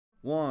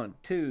1,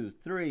 2,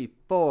 3,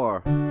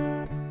 4.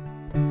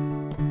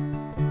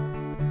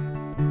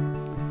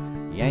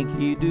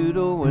 Yankee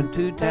Doodle went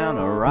to town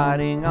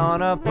a-riding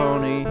on a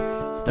pony,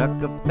 stuck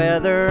a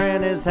feather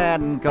in his hat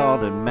and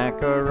called it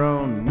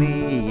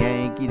macaroni.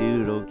 Yankee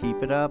Doodle,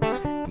 keep it up,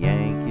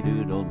 Yankee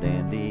Doodle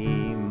dandy,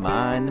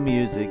 mind the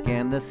music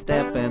and the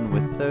step, and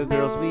with the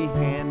girls be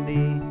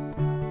handy.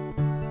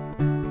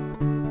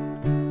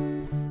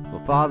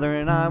 Well, Father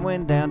and I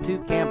went down to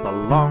camp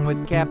along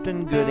with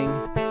Captain Gooding.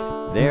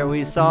 There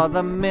we saw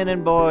the men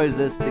and boys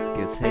as thick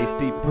as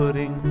hasty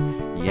pudding.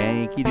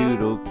 Yankee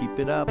Doodle, keep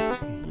it up,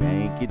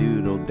 Yankee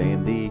Doodle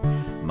dandy,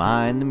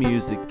 mind the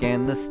music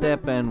and the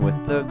step, and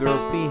with the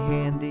girls be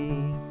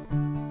handy.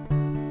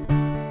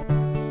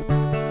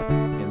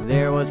 And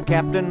there was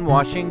Captain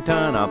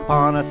Washington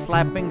upon a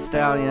slapping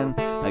stallion,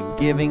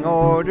 a-giving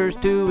orders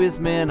to his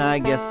men. I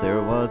guess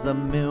there was a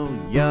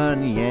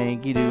million.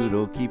 Yankee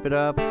Doodle, keep it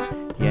up,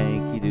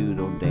 Yankee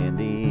Doodle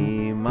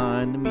dandy,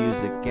 mind the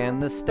music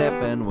and the step,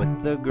 and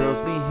with the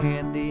girls be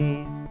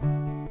handy.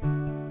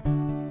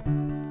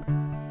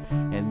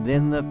 And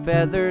then the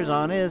feathers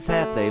on his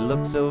hat, they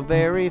looked so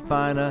very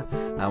fine.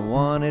 I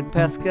wanted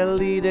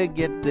Pescali to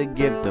get to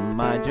give to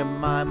my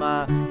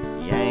Jemima.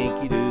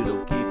 Yankee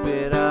Doodle, keep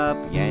it up,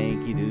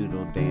 Yankee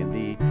Doodle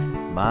dandy,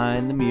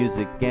 mind the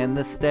music and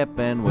the step,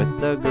 and with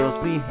the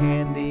girls be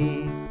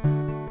handy.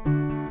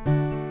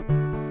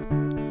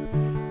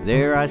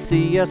 There I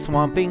see a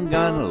swamping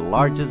gun,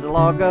 large as a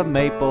log of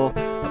maple,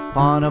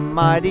 upon a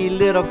mighty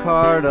little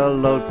cart, a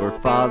load for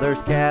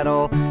father's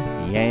cattle.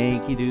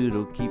 Yankee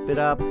Doodle, keep it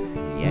up,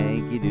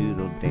 Yankee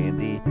Doodle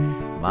dandy,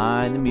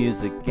 mind the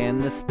music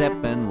and the step,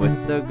 and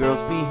with the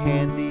girls be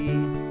handy.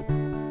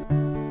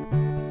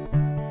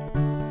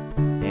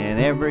 And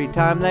every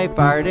time they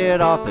fired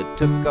it off, it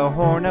took a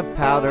horn of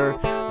powder.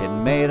 It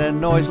made a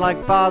noise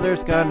like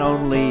father's gun,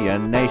 only a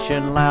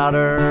nation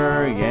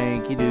louder.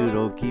 Yankee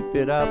Doodle, keep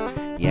it up,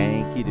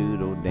 Yankee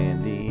Doodle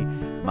dandy,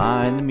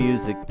 mind the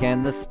music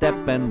and the step,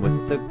 and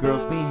with the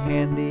girls be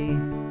handy.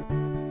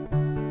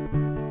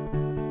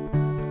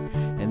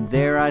 And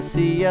there I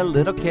see a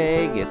little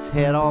keg, its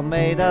head all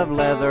made of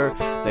leather.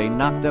 They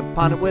knocked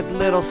upon it with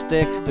little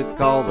sticks to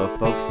call the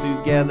folks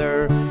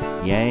together.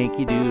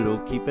 Yankee Doodle,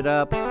 keep it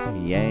up,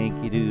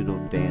 Yankee Doodle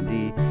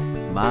dandy,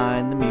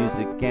 mind the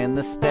music and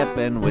the step,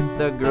 and with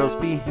the girls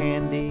be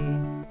handy.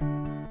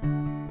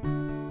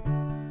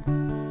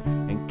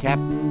 And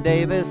Captain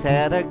Davis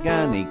had a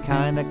gun, he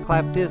kinda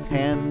clapped his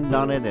hand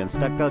on it and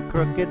stuck a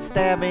crooked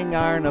stabbing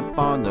iron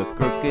upon the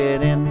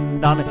crooked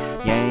end on it.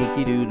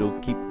 Yankee Doodle,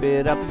 keep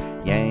it up,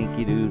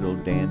 Yankee Doodle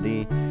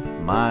dandy,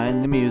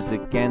 mind the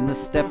music and the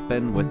step,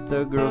 and with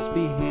the girls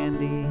be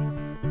handy.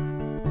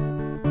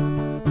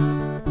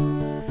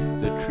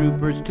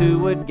 Troopers too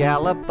would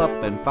gallop up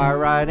and fire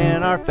right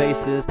in our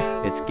faces.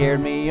 It scared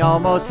me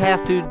almost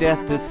half to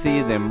death to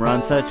see them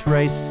run such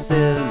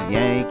races.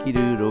 Yankee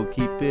Doodle,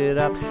 keep it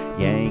up,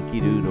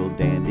 Yankee Doodle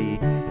dandy,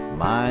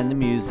 mind the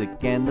music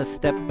and the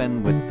step,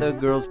 and with the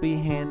girls be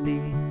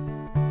handy.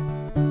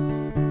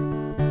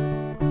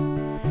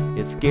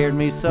 It scared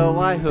me so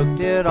I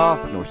hooked it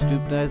off, nor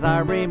stooped as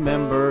I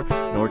remember,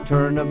 nor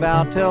turned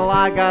about till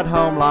I got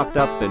home, locked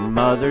up in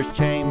mother's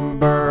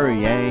chamber.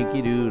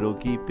 Yankee Doodle,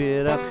 keep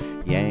it up,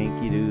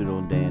 Yankee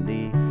Doodle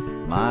dandy,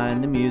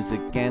 mind the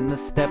music and the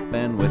step,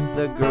 and with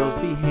the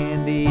girls be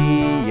handy.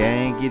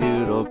 Yankee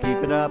Doodle,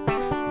 keep it up,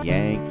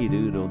 Yankee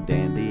Doodle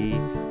dandy,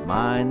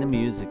 mind the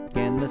music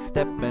and the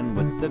step, and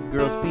with the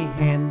girls be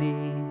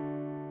handy.